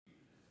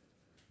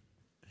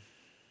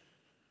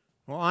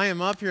Well, I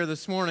am up here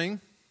this morning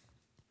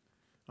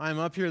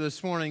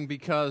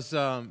because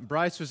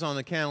Bryce was on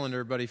the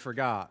calendar, but he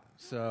forgot.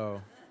 So I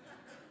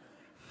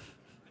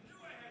knew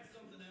I had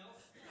something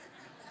else.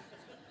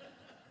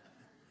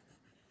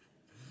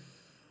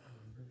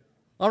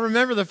 I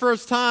remember the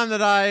first time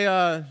that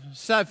I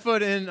set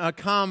foot in a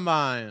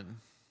combine.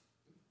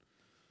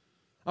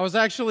 I was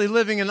actually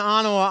living in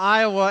Ottawa,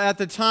 Iowa at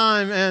the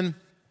time,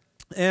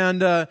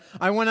 and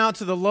I went out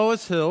to the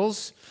Loess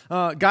Hills.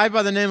 A guy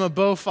by the name of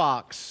Bo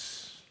Fox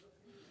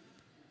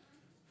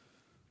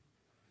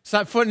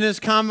set foot in his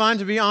combine.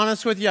 To be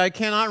honest with you, I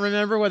cannot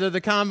remember whether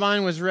the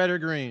combine was red or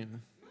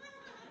green.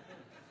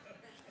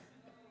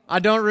 I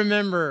don't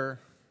remember.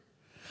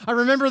 I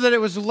remember that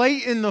it was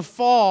late in the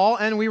fall,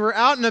 and we were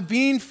out in a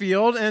bean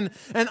field, and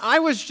I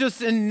was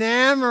just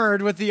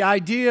enamored with the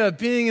idea of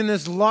being in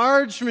this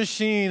large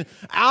machine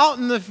out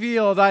in the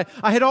field. I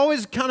had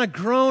always kind of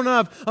grown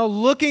up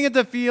looking at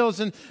the fields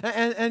and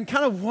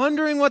kind of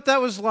wondering what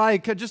that was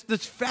like, just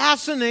this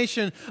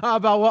fascination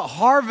about what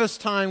harvest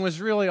time was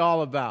really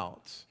all about.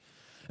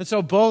 And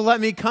so Bo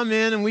let me come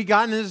in, and we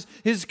got in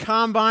his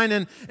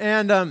combine,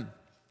 and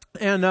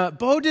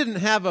Bo didn't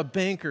have a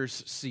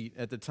banker's seat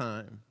at the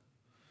time.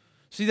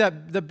 See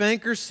that the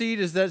banker's seat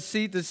is that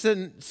seat that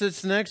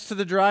sits next to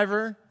the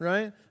driver,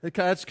 right?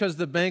 That's because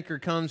the banker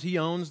comes, he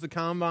owns the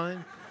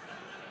combine.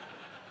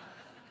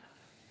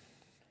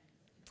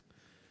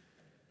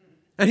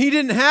 And he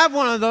didn't have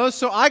one of those,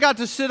 so I got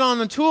to sit on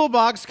the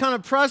toolbox kind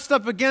of pressed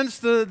up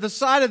against the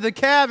side of the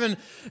cab, and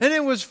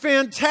it was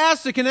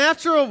fantastic. And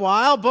after a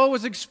while, Bo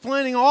was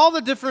explaining all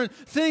the different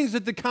things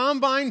that the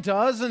combine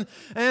does, and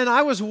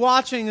I was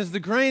watching as the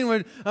grain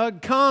would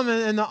come,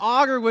 and the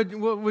auger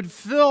would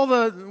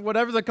fill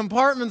whatever the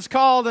compartment's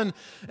called, and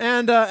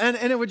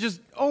it would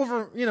just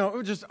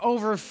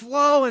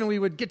overflow, and we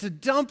would get to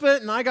dump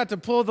it, and I got to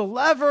pull the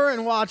lever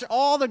and watch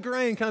all the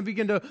grain kind of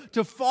begin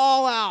to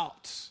fall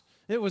out.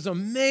 It was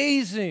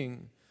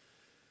amazing.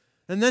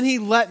 And then he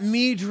let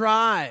me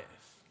drive.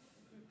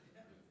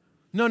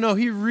 No,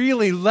 he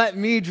really let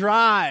me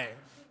drive.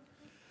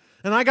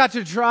 And I got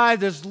to drive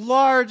this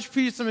large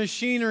piece of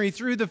machinery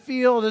through the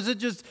field as it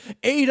just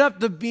ate up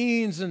the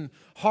beans, and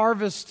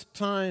harvest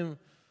time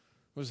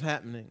was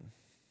happening.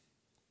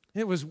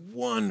 It was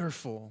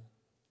wonderful.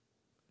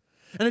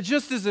 And it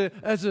just is a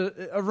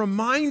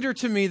reminder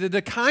to me that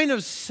the kind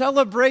of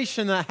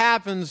celebration that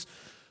happens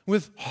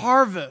with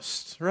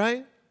harvest,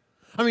 right?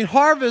 I mean,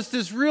 harvest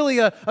is really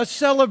a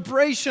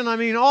celebration. I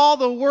mean, all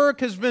the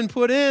work has been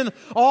put in,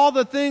 all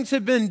the things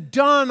have been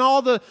done,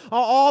 all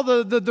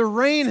the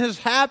rain has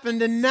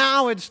happened, and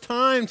now it's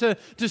time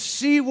to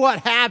see what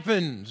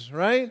happens,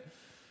 right?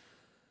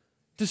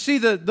 To see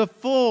the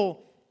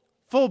full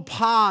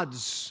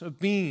pods of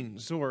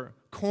beans or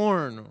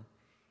corn.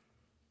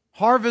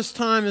 Harvest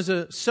time is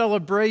a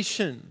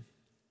celebration.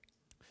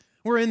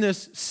 We're in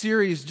this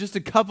series, just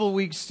a couple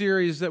weeks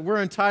series that we're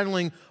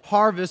entitling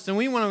Harvest, and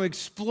we want to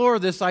explore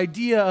this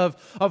idea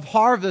of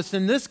harvest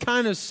and this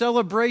kind of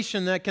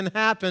celebration that can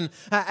happen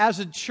as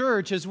a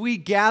church as we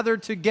gather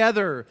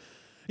together.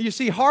 You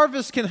see,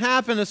 harvest can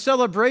happen, a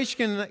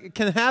celebration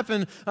can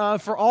happen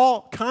for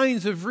all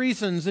kinds of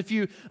reasons if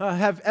you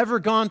have ever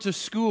gone to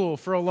school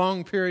for a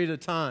long period of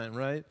time,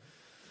 right?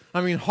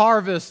 I mean,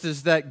 harvest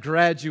is that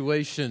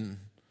graduation.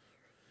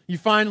 You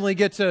finally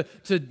get to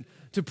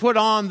put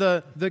on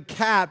the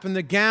cap and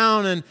the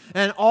gown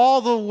and all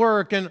the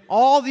work and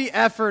all the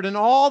effort and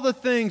all the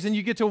things, and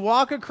you get to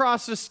walk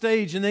across the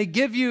stage, and they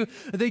give you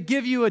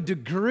a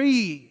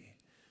degree,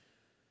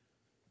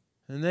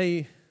 and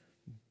they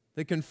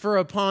confer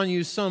upon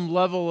you some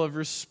level of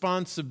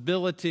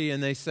responsibility,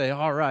 and they say,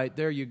 all right,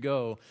 there you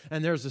go.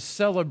 And there's a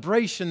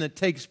celebration that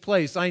takes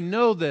place. I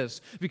know this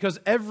because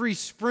every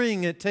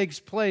spring it takes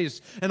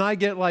place, and I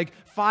get like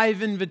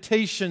 5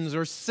 invitations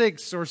or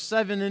 6 or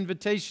 7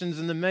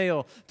 invitations in the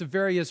mail to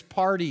various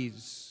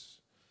parties.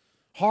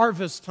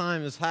 Harvest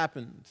time has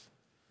happened.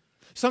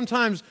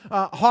 Sometimes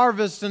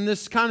harvest and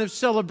this kind of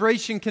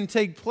celebration can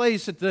take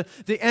place at the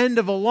end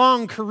of a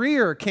long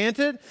career, can't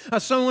it?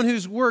 Someone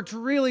who's worked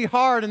really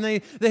hard, and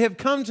they have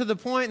come to the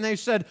point and they've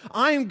said,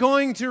 I'm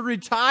going to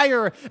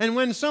retire. And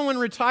when someone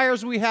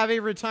retires, we have a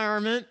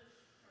retirement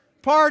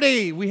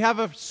party. We have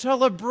a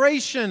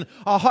celebration.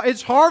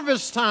 It's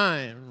harvest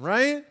time,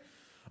 right?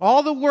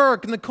 All the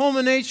work and the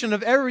culmination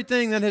of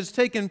everything that has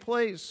taken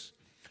place.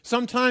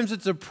 Sometimes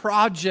it's a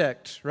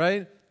project,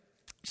 right?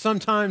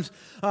 Sometimes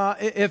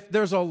if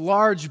there's a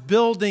large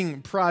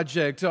building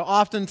project,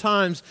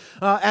 oftentimes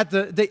at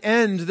the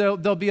end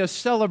there'll be a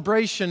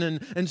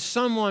celebration, and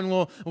someone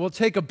will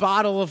take a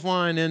bottle of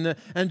wine and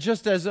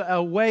just as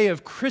a way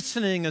of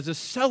christening, as a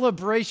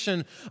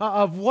celebration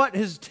of what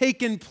has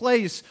taken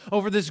place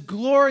over this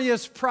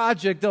glorious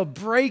project, they'll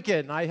break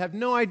it. And I have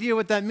no idea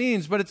what that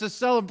means, but it's a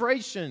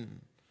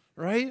celebration,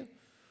 right?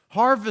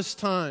 Harvest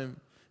time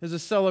is a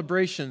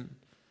celebration.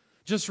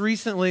 Just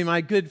recently, my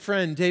good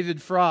friend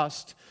David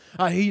Frost,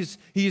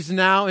 he's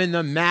now in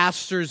the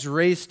Masters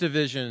Race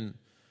Division,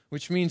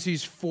 which means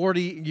he's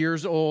 40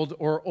 years old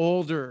or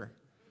older.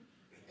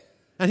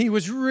 And he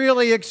was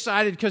really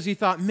excited because he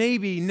thought,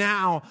 maybe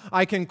now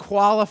I can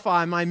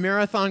qualify. My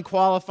marathon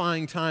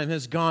qualifying time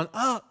has gone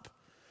up.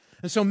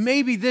 And so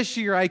maybe this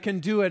year I can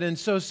do it. And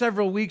so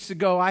several weeks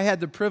ago, I had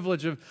the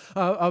privilege of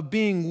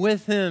being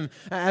with him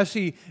as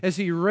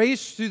he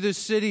raced through the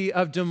city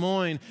of Des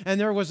Moines. And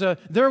there was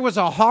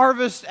a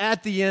harvest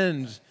at the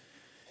end.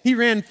 He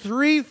ran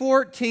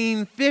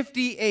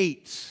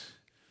 3:14:58,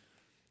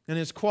 and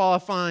his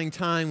qualifying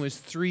time was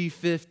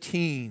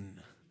 3:15.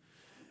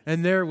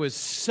 And there was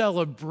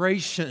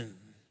celebration.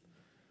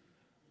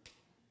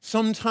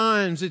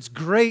 Sometimes it's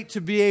great to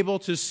be able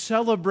to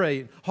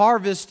celebrate.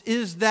 Harvest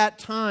is that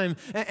time.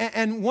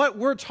 And what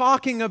we're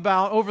talking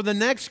about over the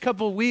next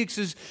couple of weeks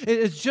is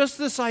just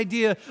this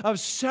idea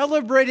of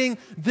celebrating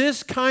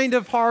this kind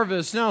of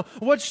harvest. Now,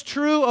 what's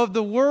true of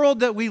the world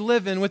that we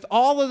live in with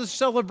all of the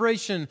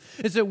celebration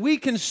is that we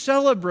can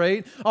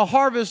celebrate a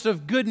harvest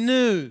of good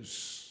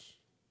news.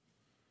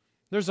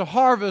 There's a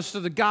harvest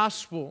of the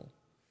gospel.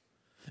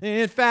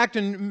 In fact,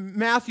 in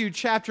Matthew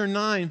chapter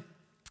 9,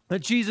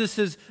 Jesus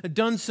has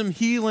done some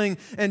healing,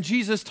 and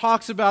Jesus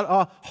talks about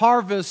a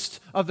harvest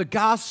of the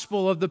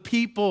gospel, of the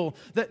people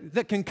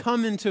that can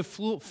come into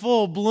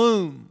full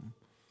bloom.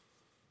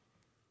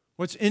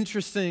 What's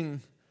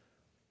interesting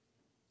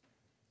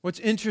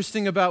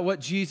about what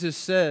Jesus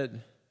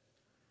said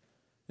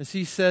is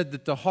he said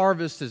that the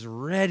harvest is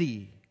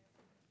ready.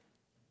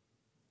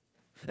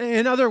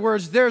 In other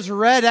words, there's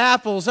red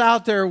apples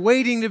out there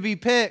waiting to be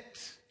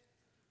picked.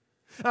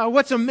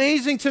 What's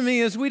amazing to me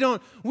is we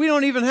don't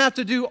even have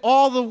to do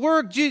all the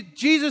work.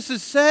 Jesus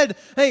has said,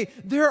 hey,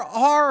 there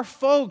are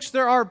folks,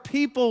 there are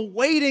people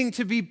waiting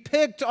to be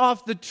picked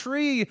off the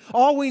tree.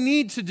 All we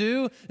need to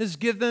do is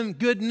give them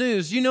good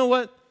news. You know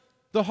what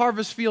the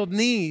harvest field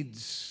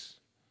needs?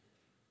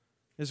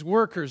 Is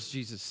workers,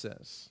 Jesus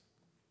says.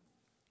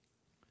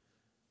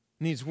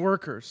 It needs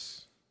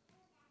workers.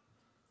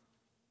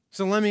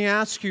 So let me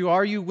ask you,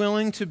 are you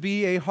willing to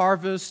be a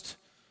harvest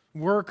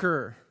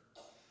worker?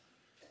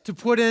 To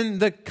put in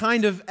the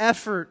kind of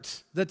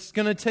effort that's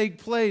going to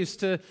take place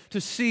to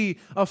see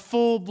a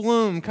full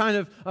bloom, kind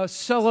of a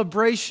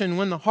celebration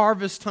when the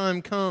harvest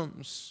time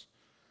comes.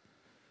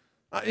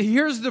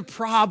 Here's the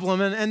problem,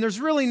 and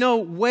there's really no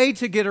way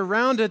to get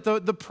around it.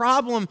 The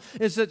problem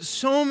is that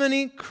so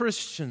many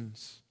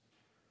Christians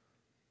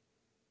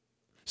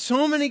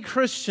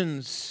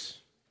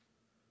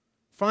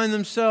find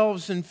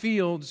themselves in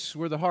fields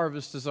where the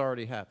harvest has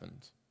already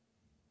happened.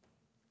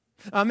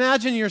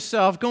 Imagine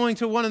yourself going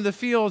to one of the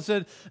fields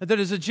that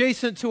is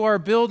adjacent to our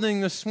building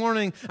this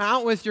morning,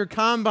 out with your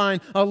combine,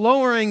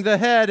 lowering the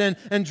head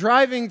and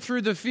driving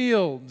through the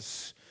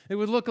fields. It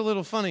would look a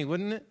little funny,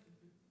 wouldn't it?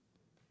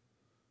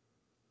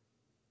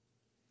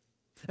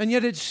 And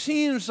yet it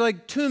seems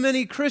like too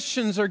many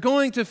Christians are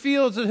going to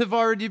fields that have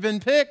already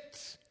been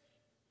picked.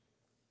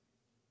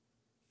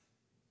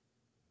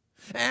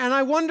 And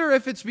I wonder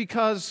if it's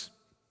because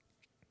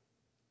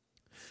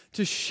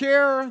to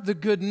share the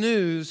good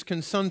news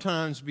can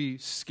sometimes be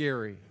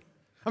scary.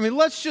 I mean,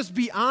 let's just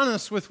be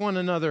honest with one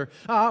another.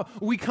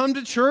 We come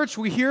to church,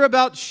 we hear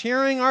about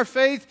sharing our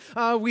faith,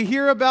 we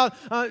hear about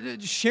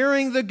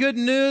sharing the good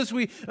news,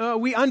 we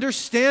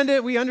understand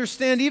it, we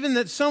understand even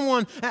that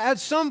someone at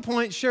some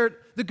point shared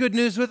the good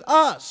news with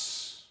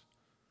us.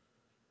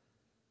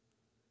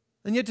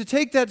 And yet to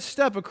take that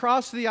step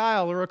across the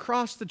aisle or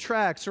across the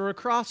tracks or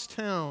across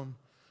town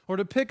or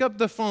to pick up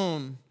the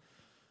phone,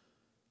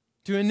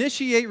 to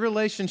initiate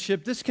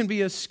relationship, this can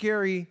be a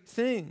scary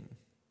thing.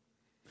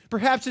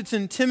 Perhaps it's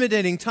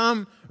intimidating.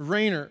 Tom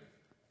Rainer,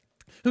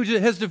 who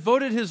has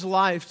devoted his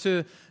life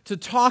to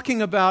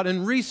talking about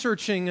and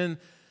researching and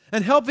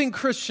helping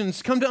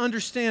Christians come to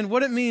understand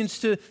what it means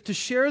to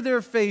share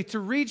their faith, to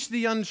reach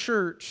the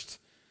unchurched.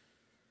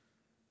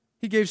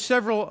 He gave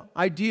several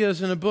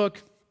ideas in a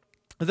book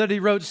that he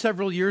wrote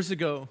several years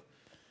ago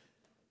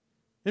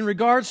in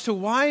regards to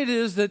why it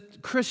is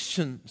that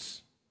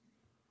Christians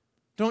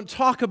don't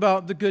talk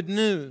about the good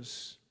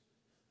news.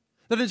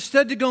 That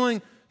instead of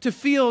going to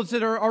fields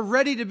that are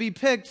ready to be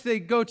picked, they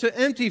go to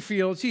empty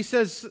fields. He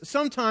says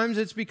sometimes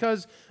it's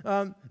because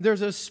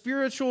there's a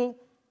spiritual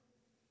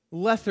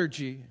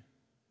lethargy.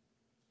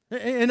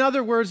 In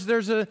other words,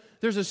 there's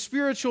a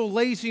spiritual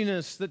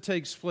laziness that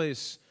takes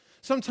place.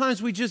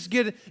 Sometimes we just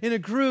get in a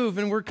groove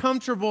and we're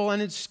comfortable and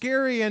it's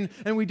scary and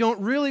we don't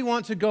really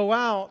want to go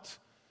out.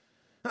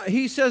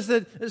 He says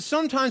that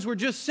sometimes we're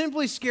just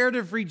simply scared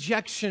of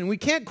rejection. We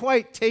can't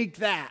quite take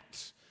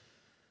that.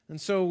 And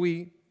so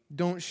we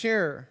don't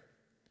share.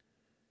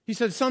 He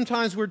said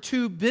sometimes we're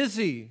too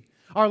busy.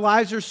 Our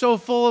lives are so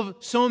full of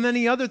so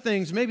many other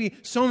things, maybe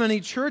so many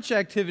church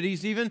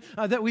activities even,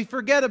 that we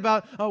forget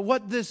about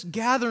what this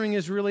gathering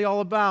is really all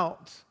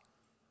about.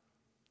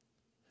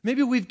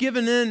 Maybe we've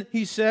given in,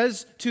 he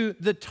says, to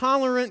the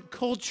tolerant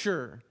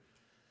culture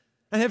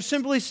and have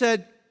simply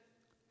said,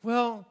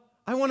 well,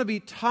 I want to be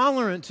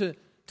tolerant to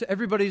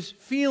everybody's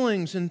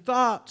feelings and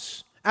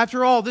thoughts.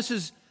 After all, this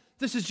is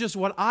just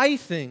what I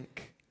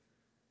think.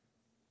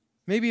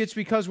 Maybe it's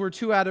because we're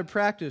too out of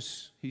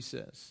practice, he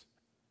says.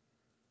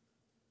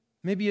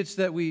 Maybe it's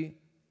that we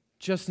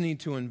just need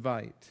to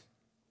invite.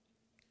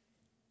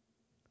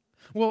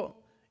 Well,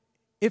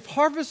 if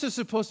harvest is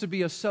supposed to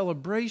be a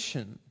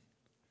celebration,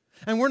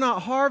 and we're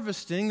not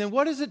harvesting, then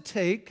what does it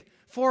take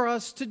for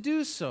us to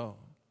do so?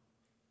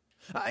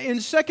 In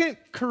 2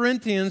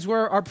 Corinthians,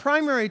 where our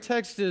primary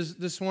text is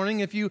this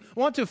morning, if you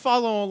want to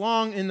follow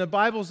along in the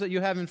Bibles that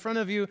you have in front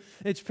of you,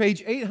 it's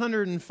page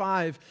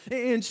 805.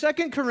 In 2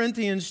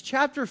 Corinthians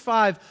chapter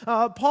 5,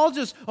 Paul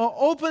just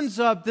opens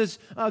up this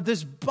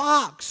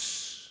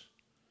box.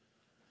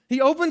 He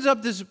opens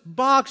up this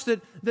box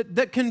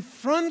that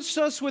confronts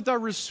us with our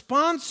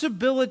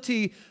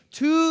responsibility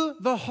to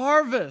the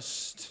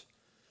harvest.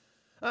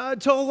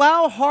 To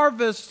allow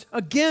harvest,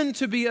 again,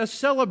 to be a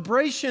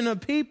celebration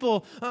of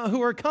people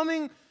who are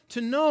coming to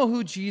know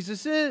who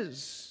Jesus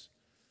is.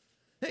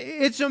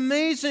 It's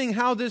amazing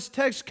how this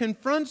text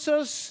confronts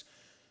us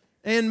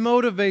and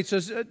motivates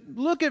us.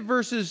 Look at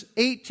verses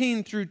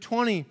 18 through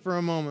 20 for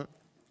a moment.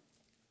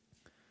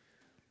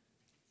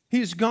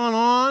 He's gone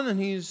on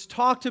and he's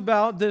talked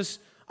about this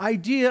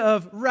idea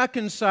of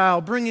reconcile,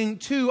 bringing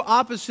two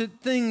opposite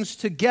things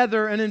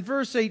together. And in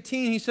verse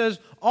 18 he says,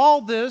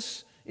 all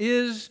this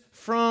is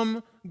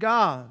from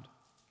God,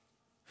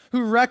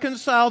 who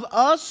reconciled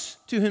us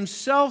to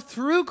himself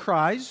through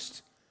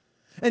Christ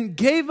and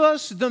gave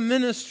us the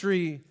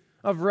ministry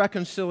of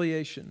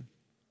reconciliation.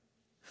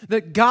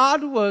 That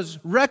God was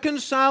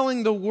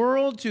reconciling the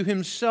world to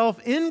himself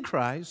in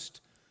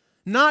Christ,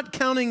 not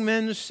counting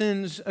men's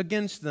sins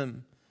against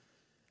them.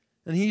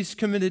 And he's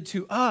committed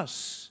to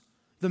us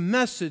the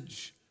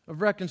message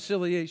of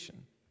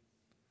reconciliation.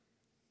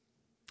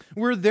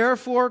 We're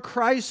therefore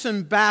Christ's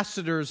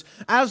ambassadors.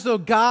 As though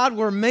God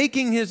were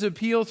making his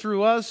appeal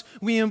through us,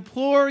 we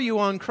implore you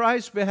on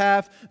Christ's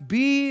behalf,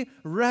 be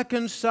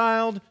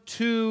reconciled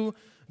to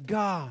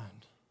God.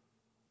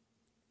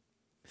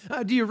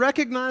 Do you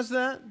recognize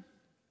that?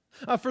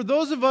 For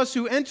those of us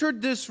who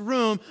entered this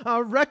room,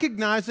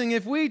 recognizing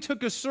if we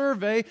took a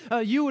survey,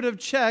 you would have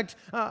checked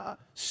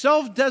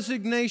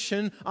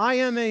self-designation. I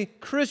am a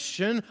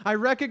Christian. I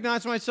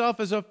recognize myself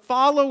as a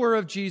follower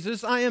of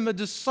Jesus. I am a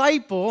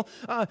disciple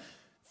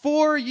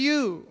for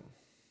you.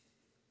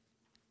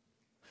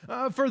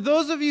 For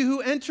those of you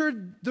who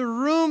entered the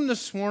room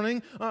this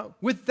morning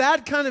with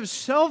that kind of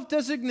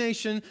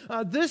self-designation,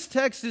 this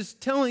text is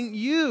telling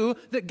you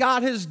that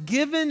God has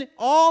given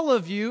all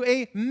of you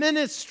a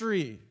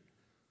ministry.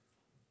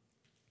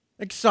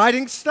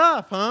 Exciting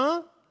stuff,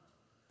 huh?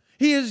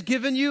 He has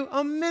given you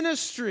a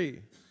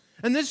ministry.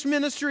 And this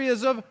ministry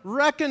is of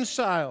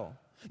reconcile.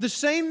 The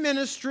same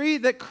ministry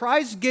that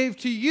Christ gave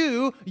to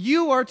you,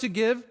 you are to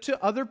give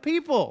to other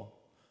people.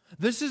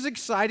 This is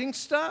exciting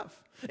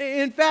stuff.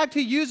 In fact,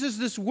 he uses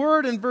this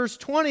word in verse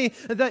 20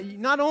 that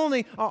not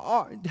only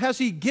has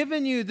he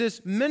given you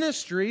this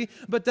ministry,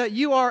 but that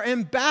you are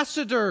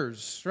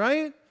ambassadors,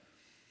 right?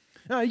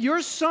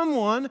 You're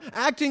someone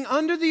acting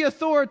under the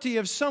authority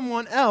of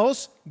someone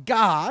else,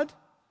 God,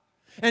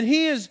 and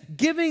he is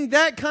giving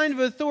that kind of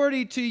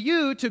authority to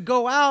you to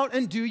go out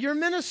and do your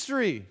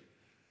ministry.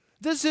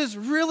 This is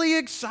really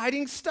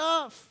exciting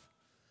stuff.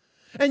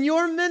 And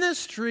your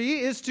ministry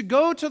is to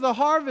go to the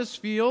harvest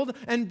field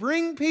and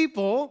bring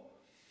people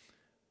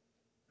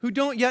who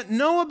don't yet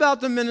know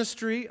about the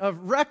ministry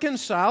of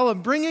reconcile,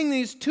 of bringing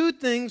these two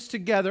things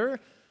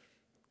together,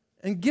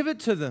 and give it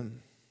to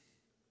them.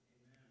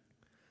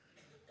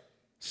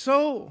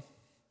 So,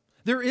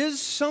 there is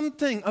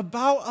something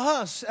about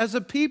us as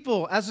a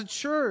people, as a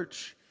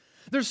church.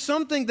 There's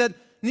something that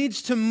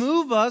needs to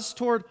move us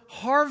toward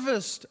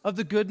harvest of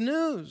the good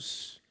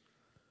news.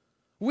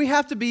 We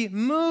have to be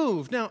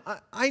moved. Now,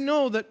 I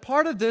know that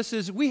part of this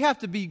is we have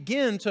to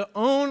begin to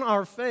own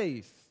our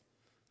faith.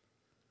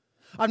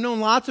 I've known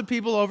lots of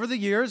people over the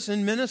years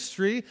in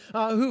ministry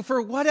who,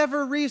 for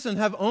whatever reason,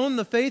 have owned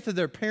the faith of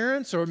their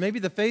parents, or maybe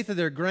the faith of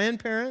their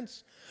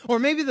grandparents, or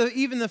maybe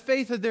even the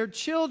faith of their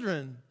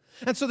children.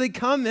 And so they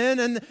come in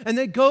and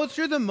they go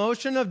through the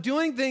motion of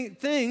doing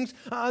things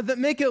that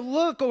make it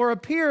look or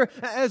appear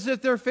as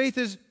if their faith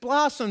has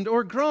blossomed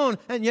or grown,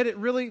 and yet it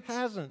really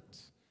hasn't.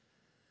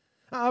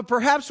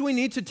 Perhaps we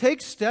need to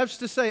take steps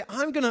to say,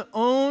 I'm going to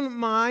own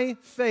my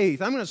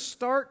faith. I'm going to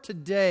start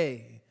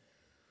today.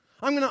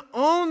 I'm going to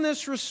own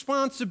this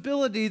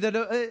responsibility that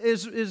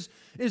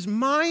is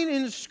mine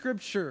in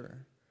Scripture.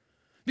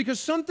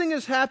 Because something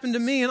has happened to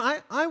me, and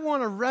I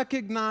want to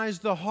recognize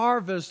the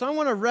harvest. I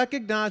want to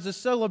recognize the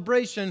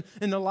celebration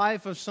in the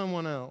life of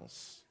someone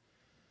else.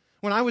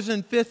 When I was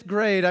in 5th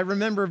grade, I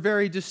remember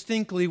very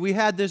distinctly, we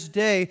had this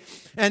day,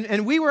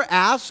 and we were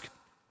asked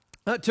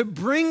to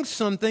bring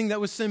something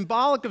that was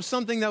symbolic of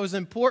something that was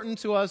important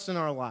to us in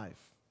our life.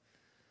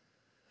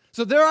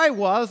 So there I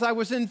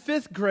was in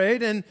 5th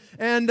grade, and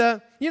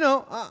I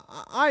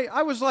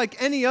was like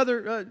any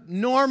other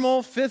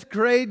normal 5th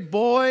grade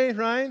boy,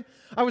 right?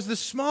 I was the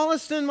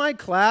smallest in my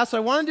class.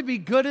 I wanted to be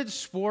good at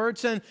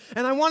sports, and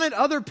I wanted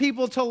other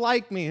people to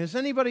like me. Has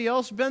anybody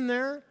else been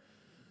there?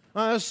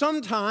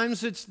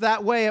 Sometimes it's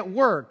that way at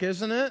work,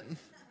 isn't it?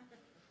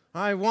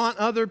 I want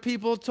other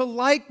people to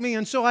like me,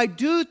 and so I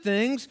do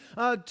things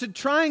to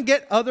try and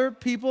get other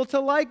people to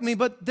like me.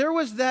 But there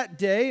was that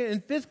day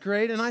in 5th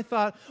grade, and I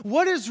thought,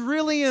 what is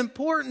really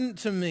important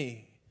to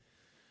me?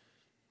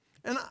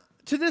 And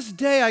to this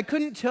day, I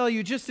couldn't tell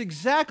you just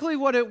exactly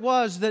what it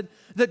was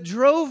that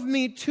drove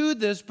me to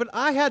this, but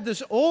I had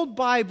this old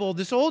Bible,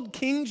 this old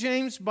King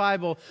James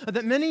Bible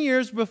that many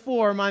years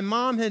before my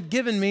mom had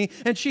given me,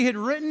 and she had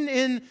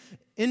written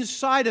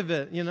inside of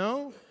it,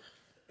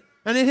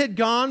 And it had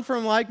gone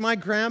from like my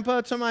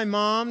grandpa to my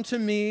mom to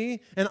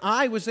me, and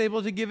I was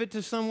able to give it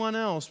to someone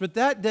else. But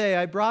that day,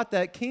 I brought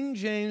that King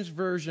James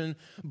Version,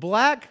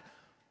 black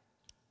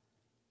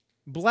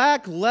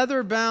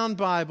leather-bound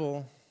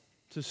Bible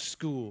to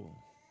school.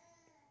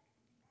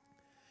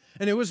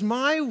 And it was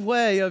my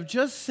way of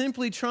just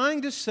simply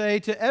trying to say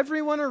to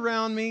everyone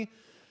around me,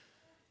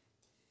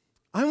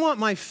 I want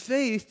my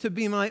faith to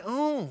be my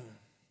own.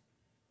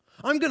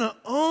 I'm going to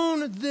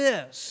own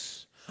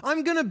this.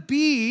 I'm going to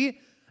be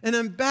an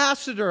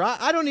ambassador.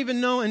 I don't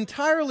even know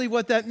entirely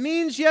what that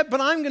means yet, but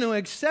I'm going to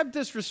accept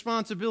this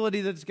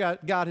responsibility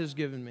that God has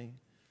given me.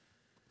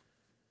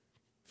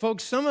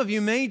 Folks, some of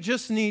you may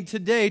just need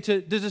today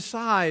to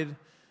decide,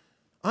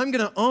 I'm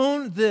going to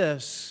own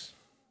this.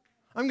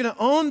 I'm going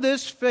to own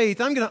this faith.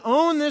 I'm going to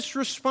own this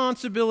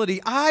responsibility.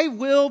 I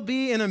will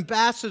be an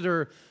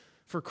ambassador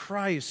for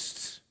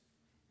Christ.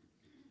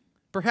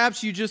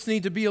 Perhaps you just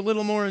need to be a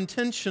little more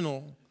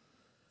intentional.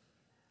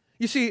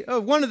 You see,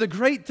 one of the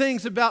great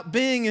things about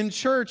being in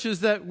church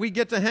is that we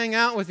get to hang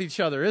out with each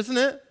other, isn't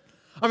it?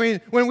 I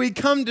mean, when we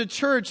come to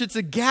church, it's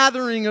a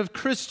gathering of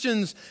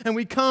Christians, and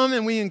we come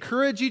and we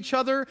encourage each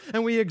other,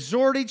 and we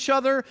exhort each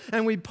other,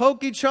 and we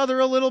poke each other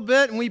a little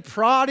bit, and we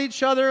prod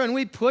each other, and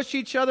we push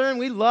each other, and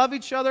we love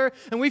each other,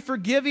 and we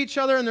forgive each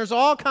other, and there's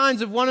all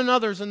kinds of one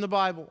another's in the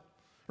Bible,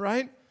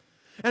 right?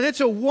 And it's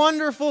a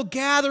wonderful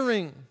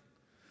gathering.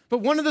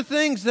 But one of the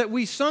things that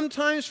we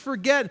sometimes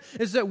forget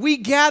is that we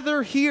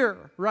gather here,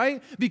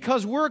 right?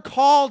 Because we're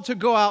called to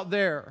go out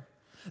there.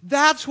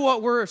 That's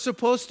what we're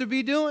supposed to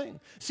be doing.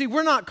 See,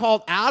 we're not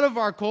called out of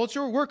our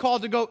culture. We're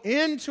called to go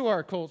into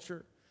our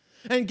culture.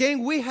 And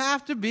gang, we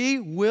have to be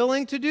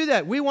willing to do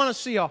that. We want to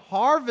see a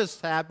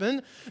harvest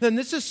happen, then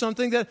this is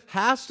something that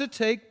has to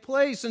take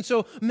place. And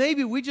so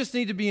maybe we just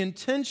need to be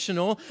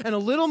intentional and a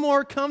little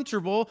more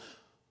comfortable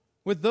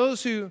with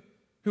those who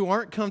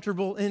aren't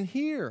comfortable in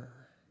here.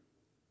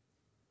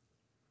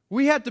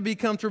 We have to be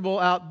comfortable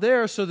out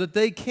there so that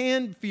they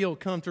can feel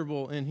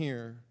comfortable in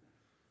here.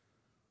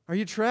 Are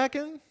you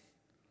tracking?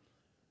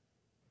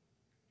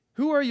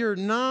 Who are your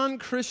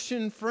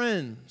non-Christian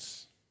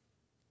friends?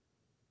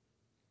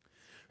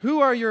 Who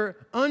are your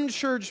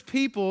unchurched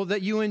people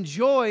that you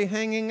enjoy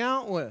hanging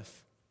out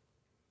with?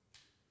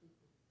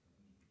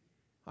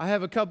 I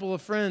have a couple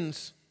of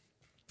friends.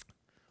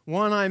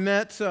 One I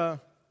met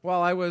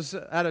while I was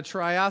at a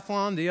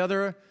triathlon. The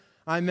other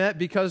I met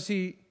because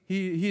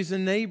he's a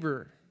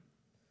neighbor.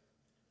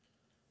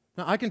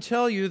 Now, I can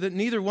tell you that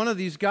neither one of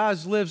these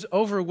guys lives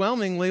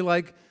overwhelmingly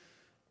like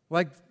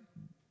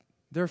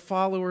they're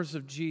followers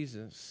of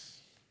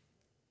Jesus.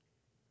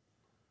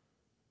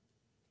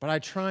 But I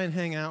try and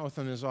hang out with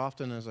them as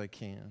often as I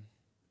can.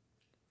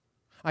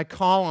 I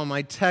call them,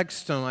 I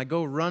text them, I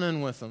go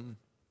running with them.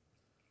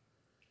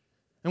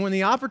 And when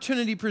the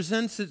opportunity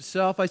presents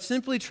itself, I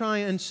simply try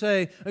and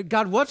say,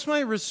 God, what's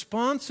my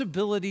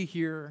responsibility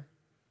here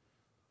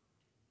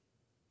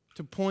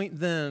to point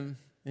them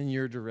in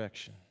your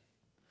direction?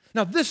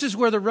 Now, this is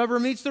where the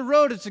rubber meets the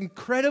road. It's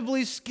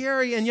incredibly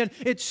scary, and yet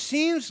it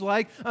seems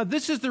like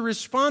this is the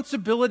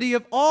responsibility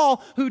of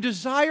all who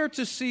desire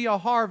to see a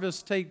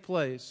harvest take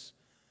place.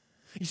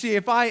 You see,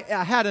 if I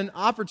had an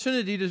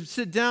opportunity to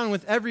sit down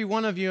with every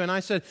one of you and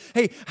I said,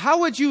 hey, how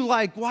would you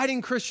like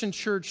Whiting Christian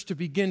Church to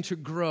begin to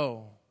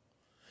grow?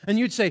 And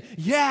you'd say,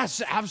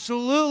 yes,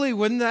 absolutely.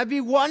 Wouldn't that be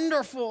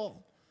wonderful?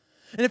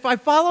 And if I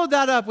followed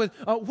that up with,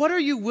 what are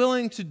you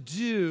willing to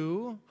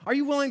do? Are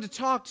you willing to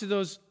talk to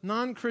those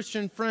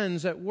non-Christian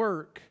friends at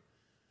work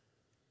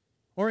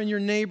or in your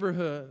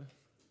neighborhood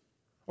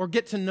or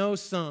get to know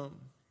some?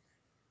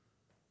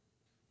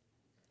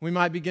 We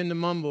might begin to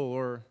mumble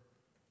or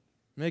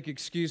make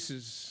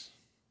excuses.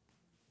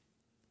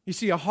 You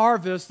see, a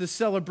harvest, this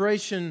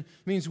celebration,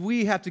 means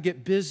we have to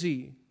get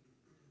busy.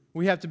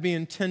 We have to be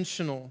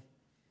intentional.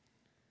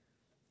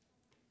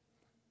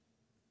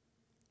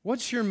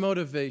 What's your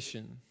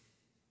motivation?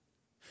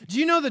 Do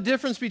you know the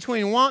difference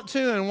between want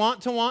to and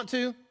want to want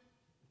to?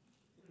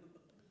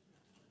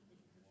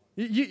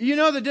 You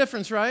know the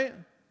difference, right?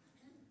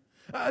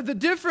 The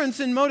difference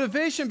in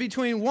motivation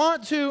between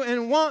want to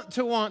and want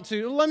to want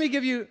to. Let me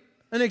give you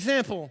an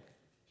example.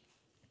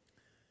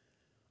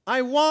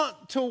 I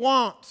want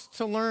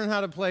to learn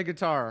how to play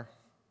guitar.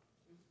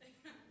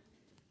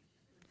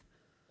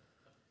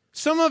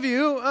 Some of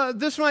you,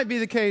 this might be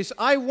the case.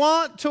 I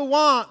want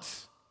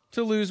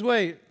to lose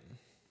weight.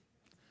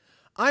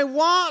 I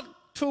want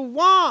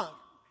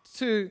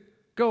to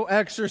go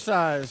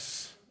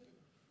exercise.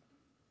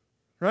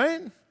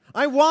 Right?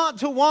 I want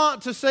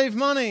to save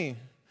money.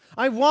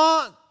 I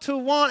want to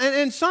want.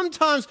 And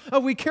sometimes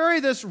we carry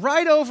this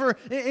right over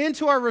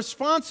into our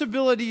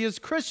responsibility as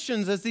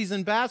Christians, as these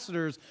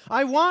ambassadors.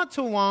 I want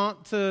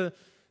to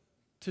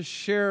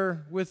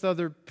share with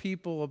other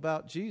people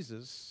about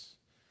Jesus.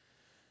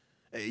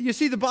 You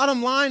see, the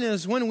bottom line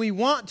is when we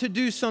want to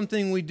do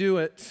something, we do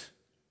it.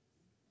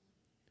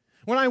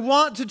 When I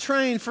want to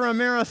train for a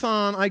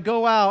marathon, I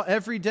go out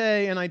every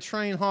day and I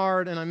train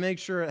hard and I make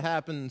sure it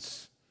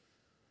happens.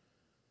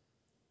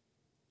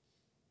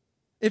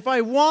 If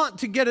I want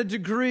to get a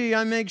degree,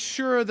 I make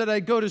sure that I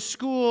go to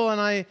school and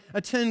I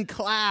attend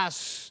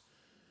class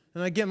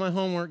and I get my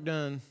homework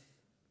done.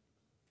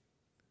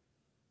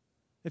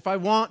 If I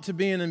want to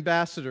be an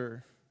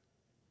ambassador,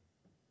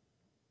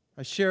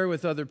 I share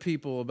with other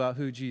people about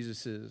who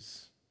Jesus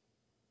is.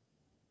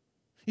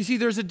 You see,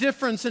 there's a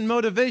difference in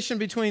motivation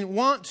between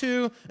want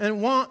to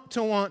and want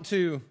to want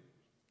to.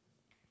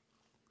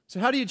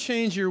 So how do you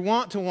change your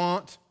want to a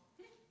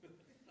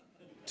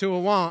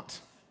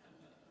want?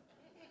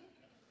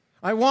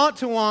 I want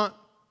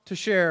to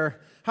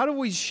share. How do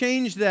we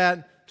change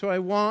that to I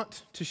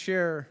want to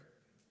share?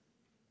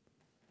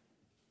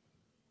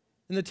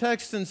 In the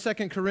text in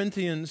 2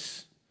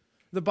 Corinthians,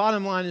 the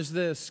bottom line is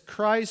this: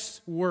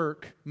 Christ's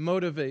work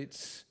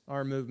motivates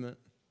our movement.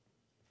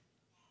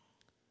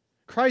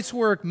 Christ's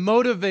work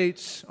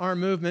motivates our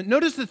movement.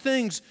 Notice the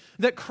things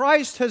that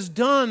Christ has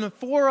done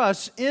for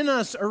us, in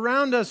us,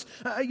 around us.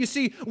 You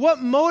see, what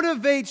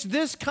motivates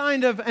this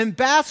kind of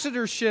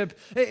ambassadorship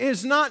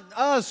is not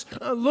us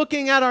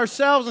looking at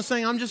ourselves and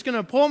saying, I'm just going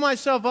to pull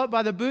myself up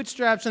by the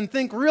bootstraps and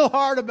think real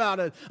hard about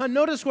it.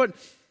 Notice what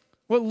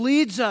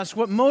leads us,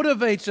 what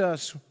motivates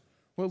us,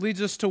 what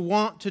leads us to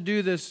want to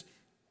do this.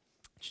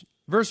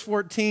 Verse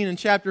 14 in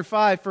chapter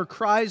 5, for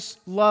Christ's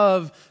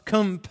love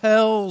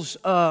compels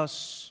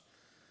us,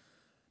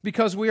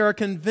 because we are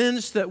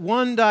convinced that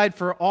one died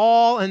for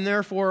all, and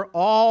therefore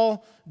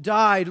all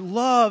died.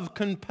 Love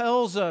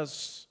compels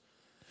us.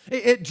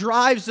 It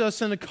drives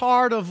us in a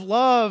cart of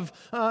love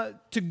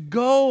to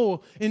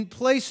go in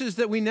places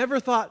that we never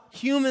thought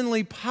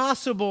humanly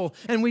possible.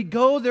 And we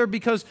go there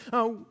because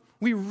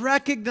we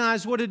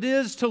recognize what it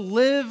is to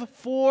live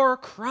for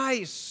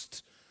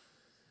Christ.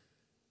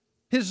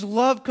 His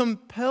love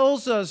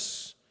compels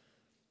us.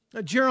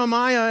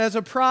 Jeremiah, as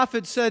a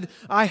prophet, said,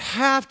 I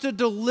have to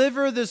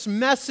deliver this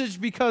message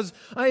because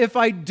if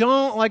I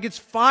don't, like it's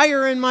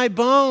fire in my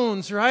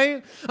bones,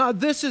 right?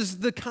 This is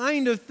the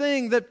kind of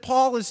thing that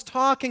Paul is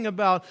talking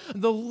about.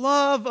 The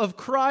love of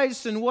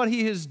Christ and what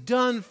He has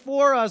done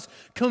for us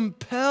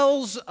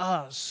compels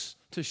us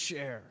to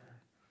share.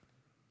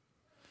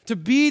 To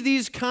be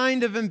these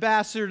kind of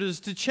ambassadors,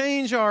 to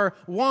change our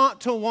want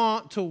to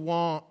want to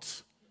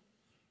want.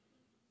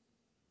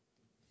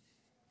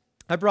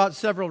 I brought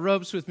several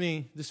ropes with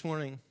me this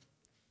morning.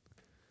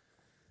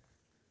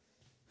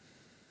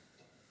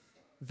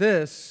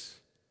 This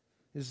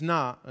is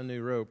not a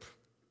new rope.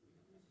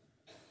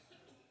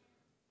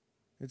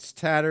 It's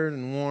tattered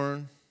and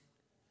worn.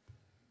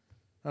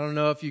 I don't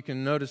know if you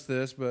can notice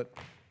this, but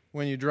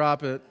when you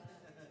drop it,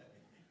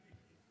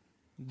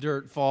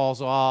 dirt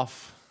falls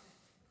off.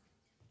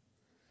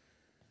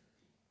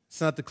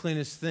 It's not the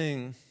cleanest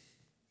thing.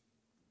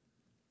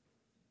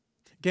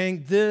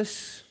 Gang,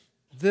 this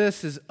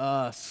is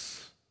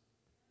us.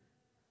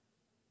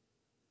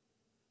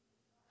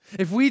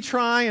 If we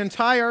try and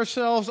tie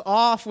ourselves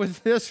off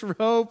with this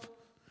rope,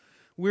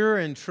 we're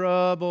in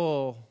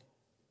trouble.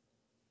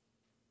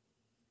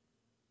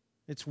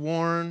 It's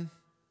worn,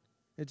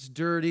 it's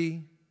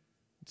dirty,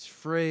 it's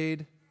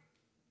frayed.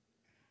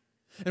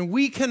 And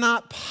we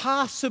cannot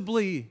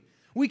possibly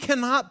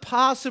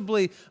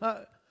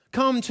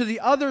come to the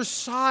other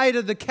side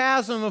of the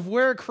chasm of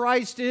where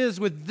Christ is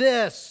with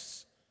this.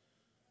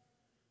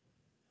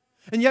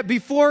 And yet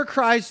before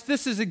Christ,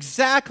 this is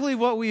exactly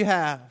what we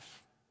have.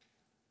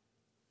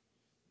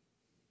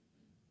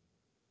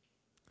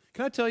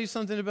 Can I tell you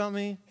something about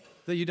me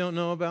that you don't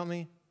know about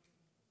me?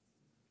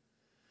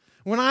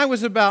 When I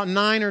was about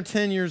 9 or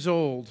 10 years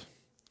old,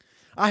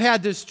 I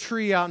had this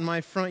tree out in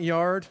my front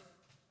yard.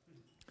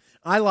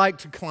 I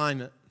liked to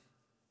climb it.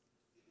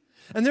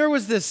 And there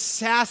was this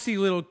sassy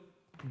little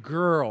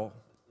girl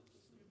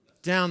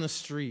down the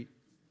street.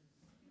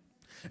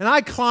 And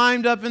I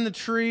climbed up in the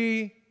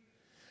tree,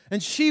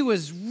 and she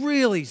was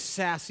really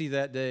sassy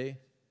that day.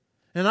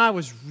 And I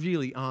was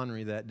really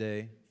ornery that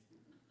day.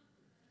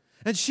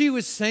 And she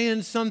was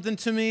saying something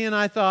to me, and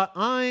I thought,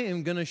 I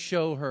am going to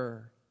show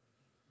her.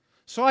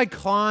 So I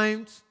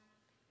climbed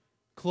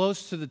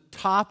close to the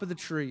top of the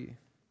tree.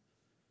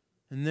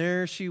 And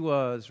there she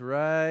was,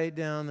 right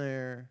down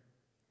there.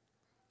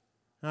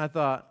 And I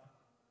thought,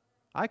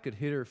 I could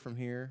hit her from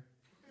here.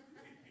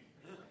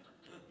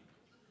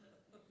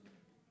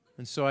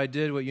 And so I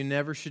did what you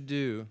never should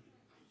do.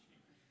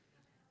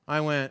 I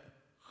went,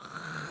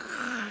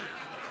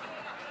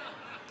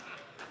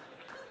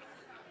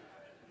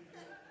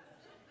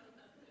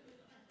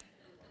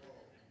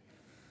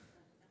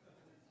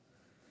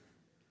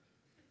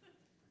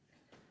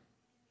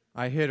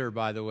 I hit her,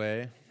 by the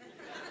way.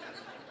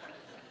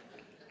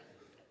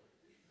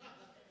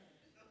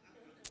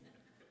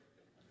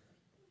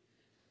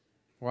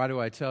 Why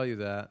do I tell you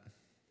that?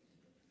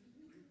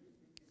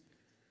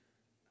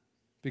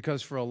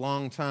 Because for a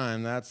long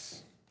time,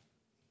 that's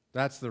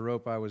the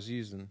rope I was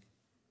using.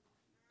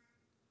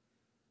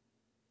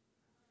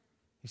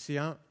 You see,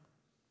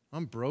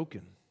 I'm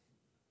broken.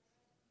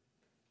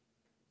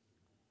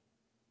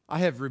 I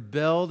have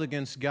rebelled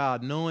against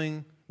God,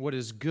 knowing what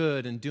is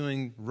good and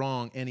doing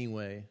wrong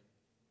anyway.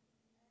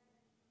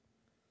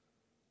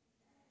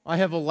 I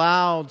have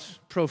allowed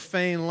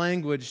profane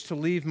language to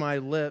leave my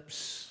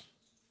lips.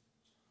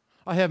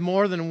 I have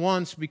more than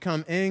once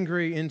become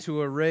angry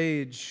into a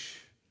rage.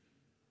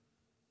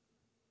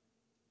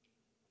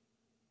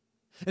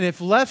 And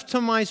if left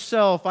to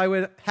myself, I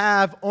would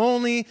have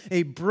only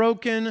a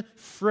broken,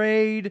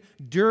 frayed,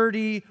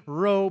 dirty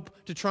rope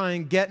to try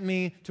and get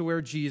me to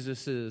where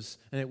Jesus is.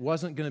 And it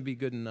wasn't going to be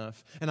good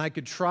enough. And I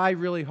could try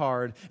really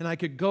hard, and I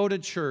could go to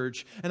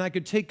church, and I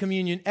could take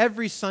communion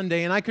every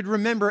Sunday, and I could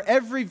remember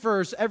every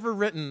verse ever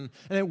written,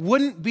 and it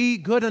wouldn't be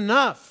good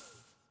enough.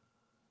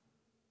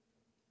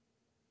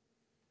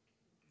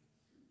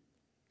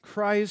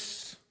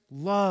 Christ's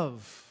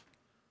love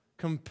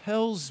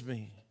compels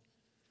me.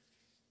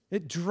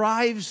 It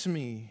drives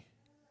me.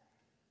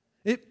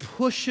 It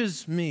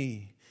pushes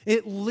me.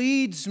 It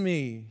leads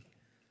me.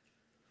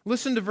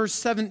 Listen to verse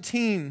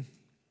 17.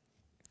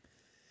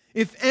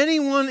 If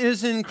anyone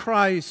is in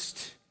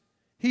Christ,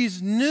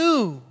 he's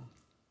new.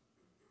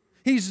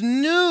 He's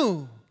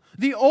new.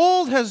 The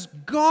old has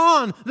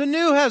gone. The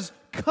new has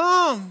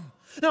come.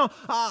 Now,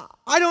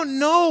 I don't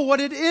know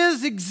what it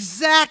is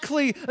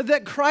exactly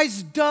that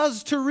Christ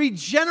does to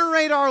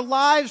regenerate our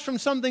lives from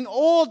something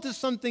old to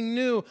something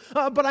new,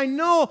 but I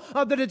know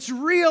that it's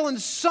real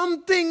and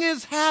something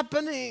is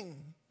happening.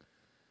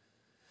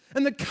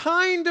 And the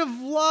kind of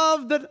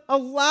love that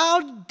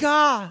allowed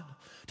God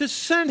to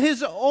send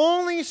His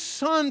only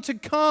Son to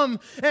come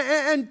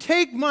and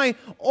take my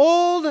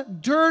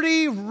old,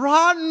 dirty,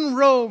 rotten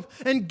robe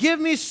and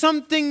give me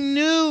something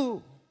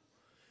new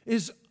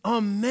is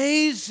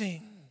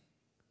amazing.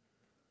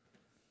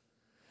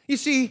 You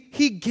see,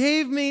 He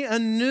gave me a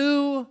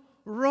new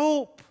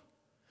rope.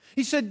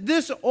 He said,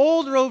 this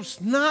old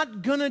rope's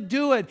not going to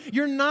do it.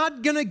 You're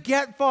not going to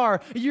get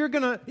far. You're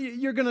going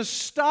to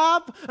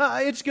stop.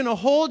 It's going to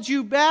hold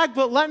you back,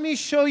 but let me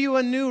show you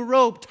a new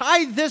rope.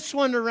 Tie this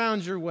one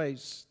around your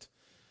waist.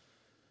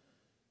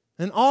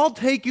 And I'll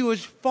take you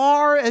as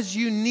far as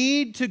you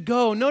need to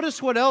go.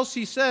 Notice what else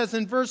He says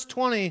in verse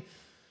 20.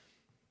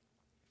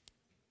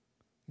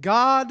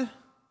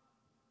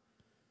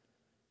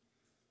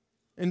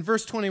 In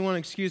verse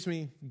 21,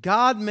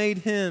 God made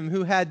Him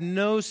who had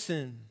no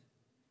sin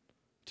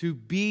to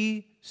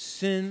be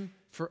sin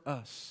for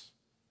us.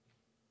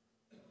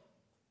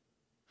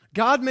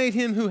 God made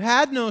Him who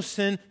had no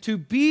sin to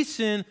be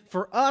sin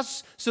for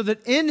us, so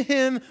that in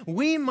Him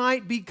we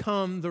might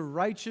become the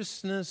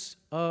righteousness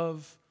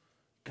of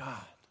God.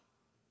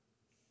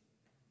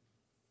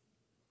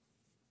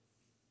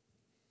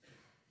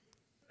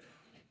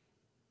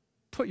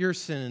 Put your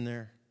sin in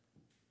there.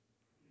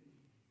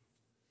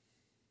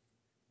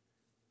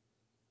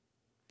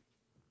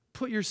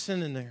 Put your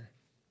sin in there,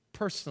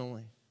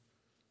 personally.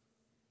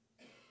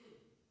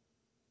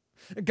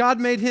 God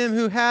made Him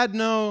who had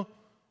no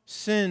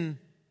sin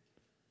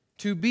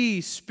to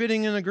be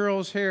spitting in a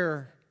girl's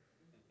hair.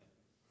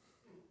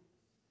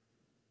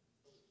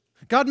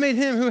 God made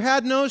Him who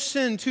had no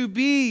sin to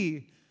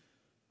be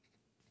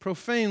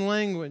profane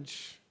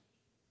language.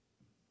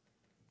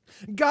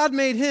 God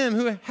made Him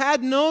who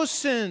had no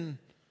sin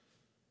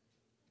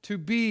to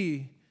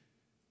be,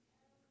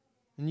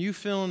 and you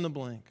fill in the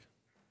blank.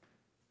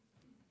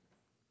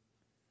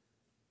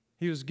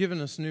 He was giving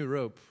us new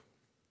rope.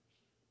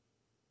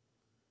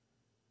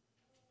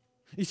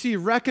 You see,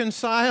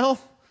 reconcile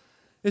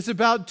is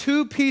about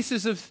two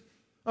pieces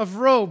of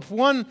rope,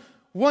 one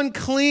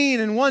clean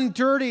and one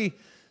dirty,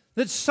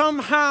 that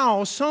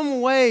somehow,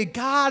 some way,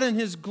 God in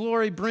His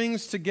glory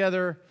brings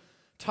together,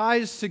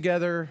 ties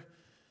together,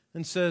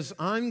 and says,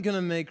 I'm going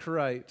to make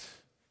right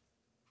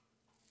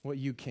what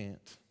you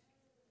can't.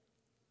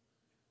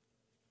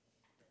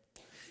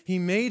 He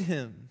made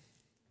Him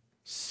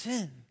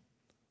sin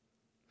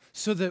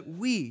so that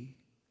we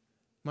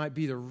might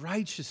be the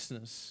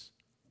righteousness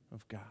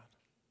of God.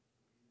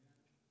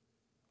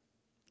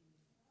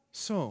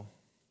 So,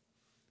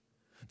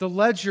 the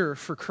ledger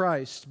for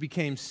Christ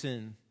became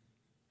sin.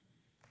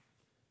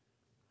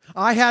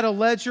 I had a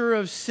ledger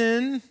of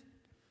sin,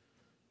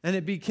 and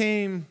it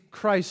became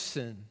Christ's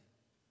sin.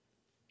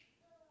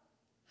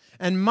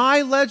 And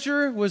my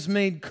ledger was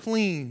made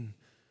clean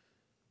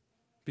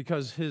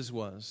because His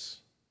was.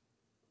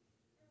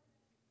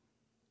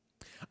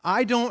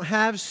 I don't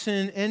have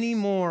sin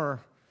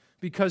anymore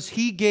because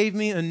He gave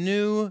me a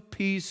new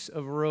piece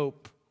of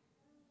rope.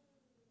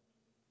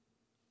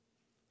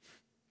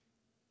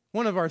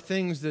 One of our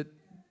things that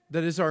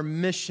is our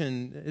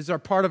mission, is our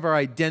part of our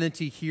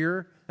identity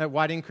here at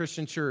Whiting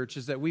Christian Church,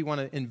 is that we want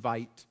to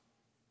invite.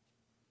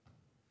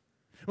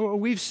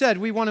 We've said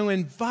we want to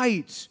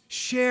invite,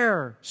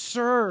 share,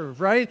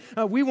 serve, right?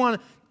 We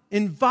want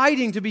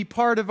inviting to be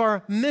part of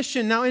our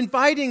mission. Now,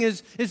 inviting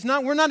is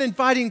not, we're not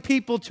inviting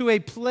people to a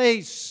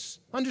place.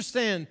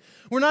 Understand,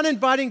 we're not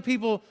inviting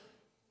people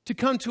to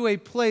come to a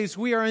place.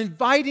 We are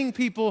inviting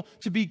people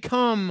to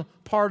become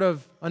part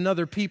of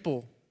another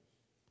people.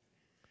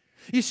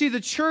 You see, the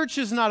church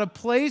is not a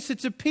place,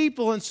 it's a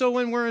people. And so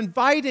when we're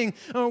inviting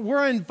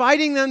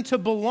them to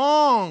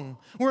belong.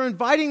 We're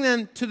inviting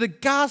them to the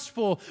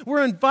gospel.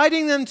 We're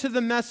inviting them to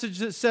the message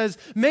that says,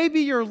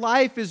 maybe your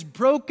life is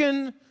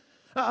broken,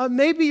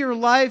 maybe your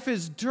life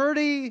is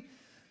dirty,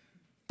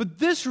 but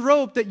this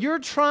rope that you're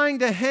trying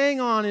to hang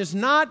on is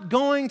not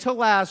going to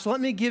last. Let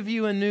me give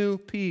you a new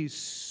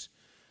piece.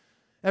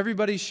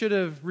 Everybody should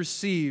have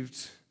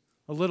received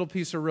a little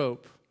piece of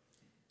rope,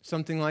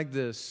 something like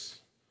this.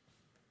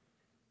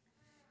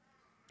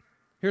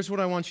 Here's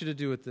what I want you to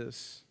do with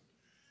this.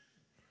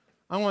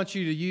 I want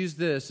you to use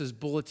this as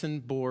bulletin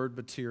board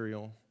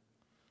material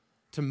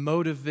to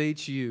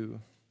motivate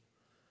you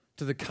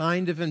to the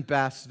kind of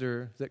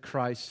ambassador that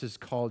Christ has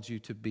called you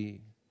to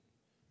be.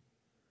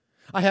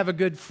 I have a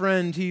good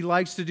friend. He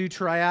likes to do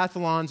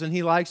triathlons, and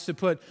he likes to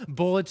put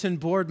bulletin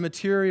board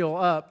material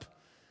up.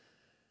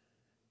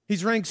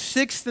 He's ranked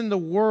 6th in the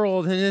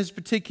world in his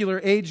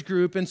particular age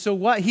group, and so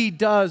what he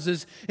does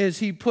is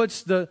he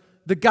puts the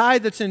guy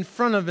that's in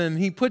front of him,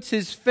 he puts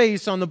his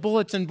face on the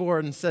bulletin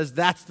board and says,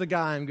 that's the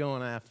guy I'm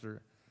going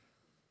after.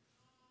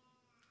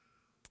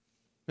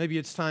 Maybe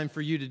it's time for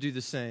you to do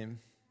the same.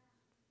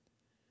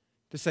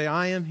 To say,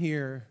 I am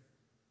here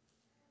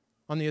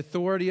on the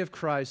authority of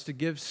Christ to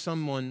give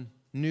someone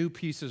new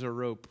pieces of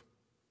rope.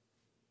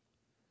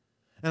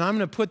 And I'm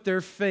going to put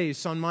their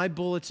face on my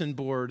bulletin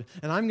board,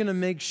 and I'm going to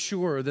make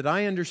sure that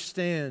I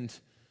understand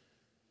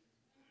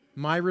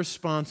my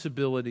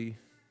responsibility.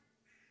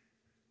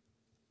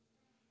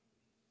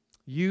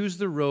 Use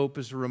the rope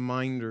as a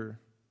reminder.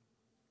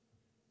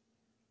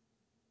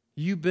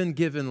 You've been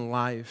given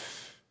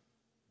life.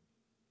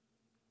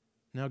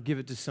 Now give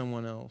it to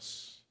someone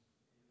else.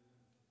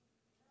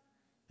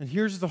 And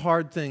here's the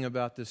hard thing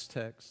about this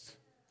text.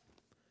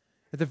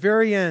 At the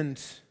very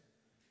end,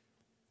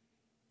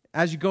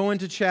 as you go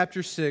into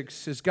chapter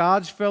 6, as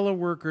God's fellow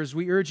workers,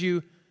 we urge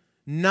you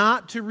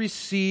not to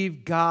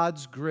receive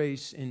God's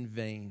grace in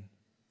vain.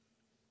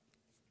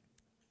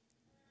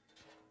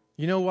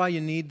 You know why you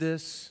need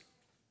this?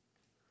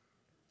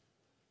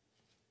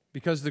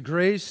 Because the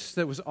grace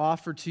that was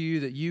offered to you,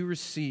 that you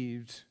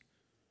received,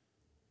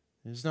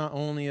 is not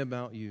only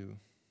about you.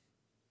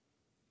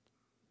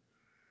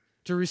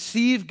 To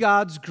receive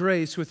God's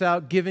grace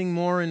without giving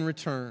more in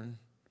return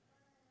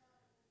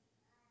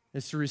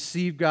is to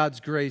receive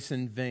God's grace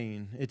in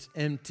vain. It's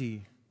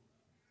empty.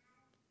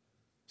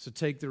 So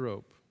take the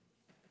rope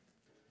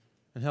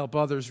and help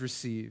others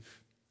receive.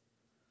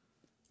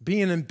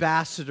 Be an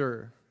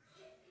ambassador.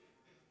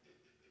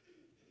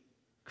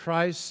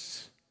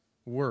 Christ's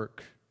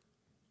work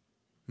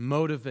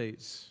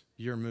motivates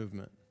your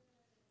movement.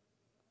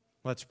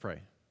 Let's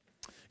pray.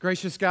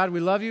 Gracious God, we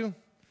love you.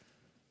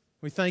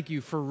 We thank you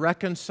for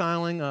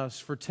reconciling us,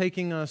 for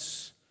taking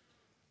us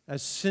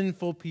as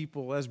sinful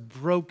people, as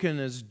broken,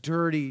 as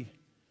dirty,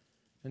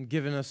 and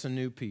giving us a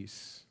new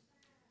peace.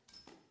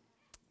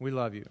 We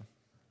love you.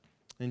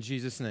 In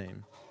Jesus'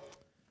 name,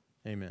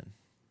 amen.